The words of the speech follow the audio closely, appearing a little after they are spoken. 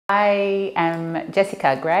I am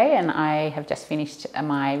Jessica Gray and I have just finished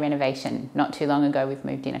my renovation not too long ago. We've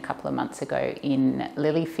moved in a couple of months ago in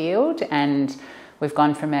Lilyfield, and we've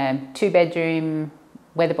gone from a 2-bedroom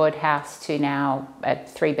weatherboard house to now a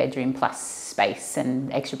 3-bedroom plus space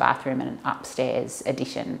and extra bathroom and an upstairs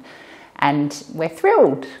addition. And we're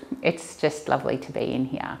thrilled. It's just lovely to be in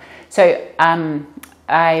here. So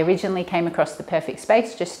I originally came across the Perfect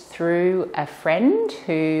Space just through a friend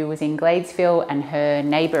who was in Gladesville, and her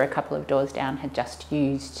neighbour a couple of doors down had just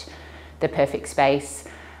used the Perfect Space.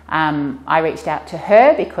 I reached out to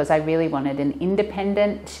her because I really wanted an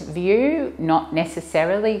independent view, not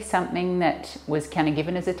necessarily something that was kind of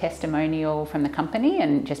given as a testimonial from the company,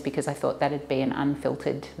 and just because I thought that'd be an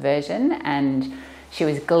unfiltered version. And she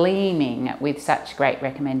was gleaming with such great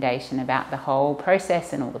recommendation about the whole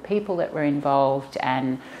process and all the people that were involved,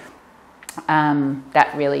 and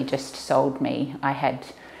that really just sold me. I had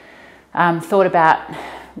thought about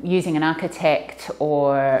using an architect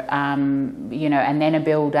or, and then a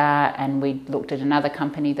builder, and we looked at another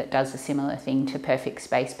company that does a similar thing to Perfect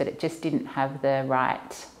Space, but it just didn't have the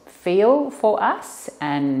right feel for us.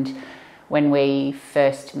 And when we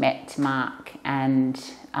first met Mark and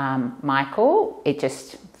Michael, it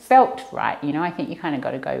just felt right. I think you kind of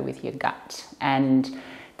got to go with your gut. And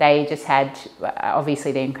they just had,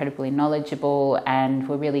 obviously they're incredibly knowledgeable and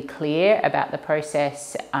were really clear about the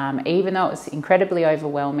process, even though it was incredibly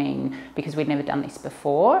overwhelming because we'd never done this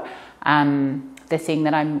before. The thing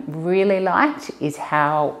that I really liked is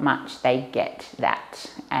how much they get that,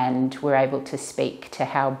 and we're able to speak to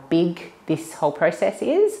how big this whole process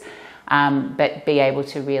is. But be able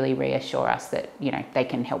to really reassure us that, they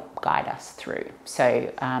can help guide us through.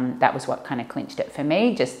 So that was what kind of clinched it for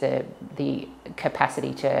me, just the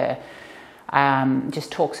capacity to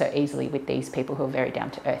just talk so easily with these people who are very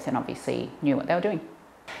down to earth and obviously knew what they were doing.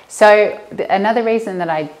 So another reason that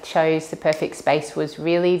I chose the Perfect Space was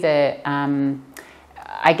really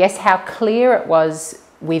I guess how clear it was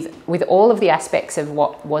with all of the aspects of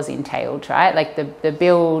what was entailed, right? Like the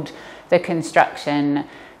build, the construction,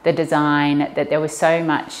 the design, that there was so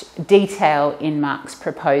much detail in Mark's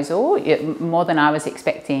proposal, more than I was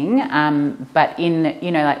expecting, but in,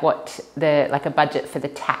 like a budget for the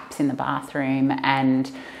taps in the bathroom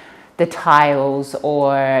and the tiles,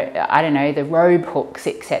 or I don't know, the robe hooks,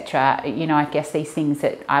 etc. I guess these things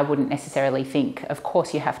that I wouldn't necessarily think, of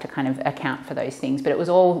course you have to kind of account for those things, but it was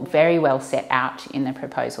all very well set out in the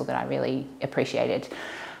proposal that I really appreciated.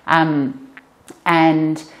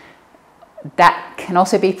 And that can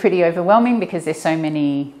also be pretty overwhelming because there's so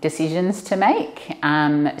many decisions to make.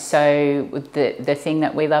 So the thing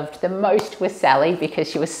that we loved the most was Sally, because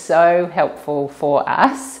she was so helpful for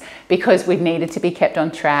us because we needed to be kept on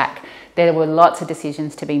track. There were lots of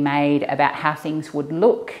decisions to be made about how things would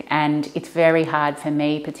look, and it's very hard for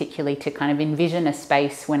me particularly to kind of envision a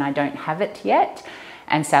space when I don't have it yet.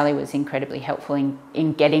 And Sally was incredibly helpful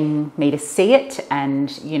in getting me to see it and,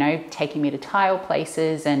 taking me to tile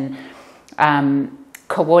places and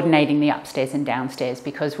coordinating the upstairs and downstairs,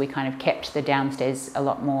 because we kind of kept the downstairs a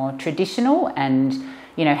lot more traditional, and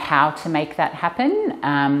how to make that happen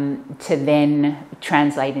to then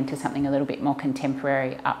translate into something a little bit more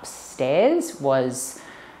contemporary upstairs was,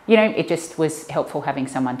 it just was helpful having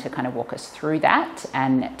someone to kind of walk us through that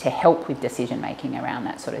and to help with decision making around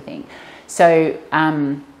that sort of thing. So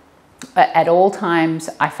at all times,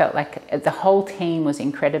 I felt like the whole team was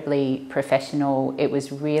incredibly professional. It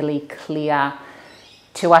was really clear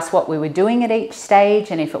to us what we were doing at each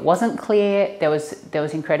stage, and if it wasn't clear, there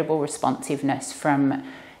was incredible responsiveness from,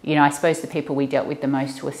 I suppose the people we dealt with the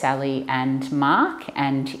most were Sally and Mark.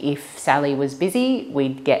 And if Sally was busy,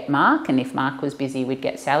 we'd get Mark, and if Mark was busy, we'd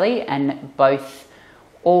get Sally, and both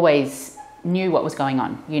always knew what was going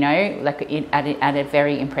on, at a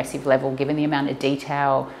very impressive level, given the amount of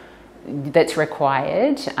detail that's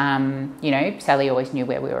required. Sally always knew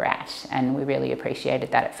where we were at, and we really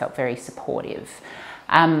appreciated that. It felt very supportive.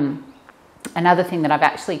 Another thing that I've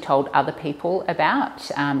actually told other people about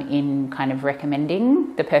in kind of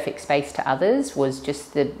recommending the Perfect Space to others was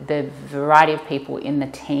just the variety of people in the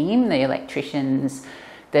team, the electricians,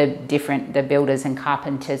 the builders and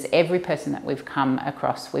carpenters. Every person that we've come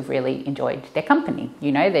across, we've really enjoyed their company.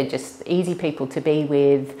 They're just easy people to be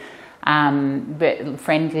with. But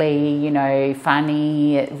friendly,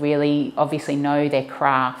 funny, really obviously know their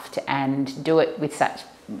craft and do it with such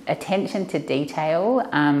attention to detail.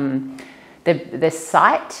 The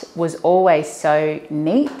site was always so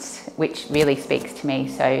neat, which really speaks to me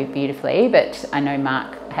so beautifully, but I know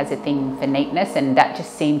Mark has a thing for neatness, and that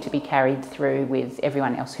just seemed to be carried through with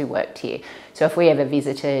everyone else who worked here. So if we ever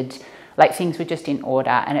visited like things were just in order,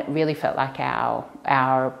 and it really felt like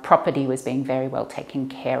our property was being very well taken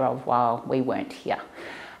care of while we weren't here.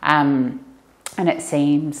 And it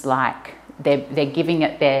seems like they're giving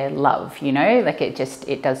it their love, you know, like it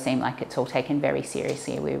does seem like it's all taken very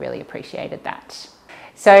seriously. We really appreciated that.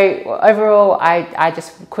 So overall, I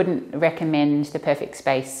just couldn't recommend the Perfect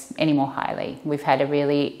Space any more highly. We've had a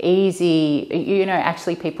really easy, you know,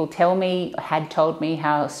 actually people had told me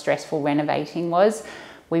how stressful renovating was.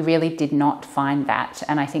 We really did not find that.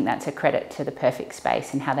 And I think that's a credit to the Perfect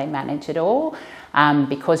Space and how they manage it all,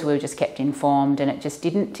 because we were just kept informed, and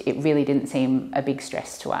it really didn't seem a big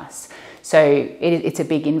stress to us. So it's a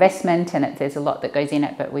big investment, and there's a lot that goes in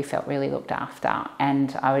it, but we felt really looked after.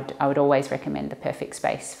 And I would always recommend the Perfect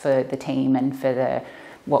Space for the team and for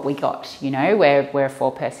what we got. You know, we're a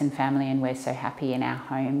 4-person family, and we're so happy in our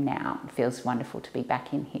home now. It feels wonderful to be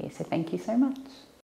back in here. So thank you so much.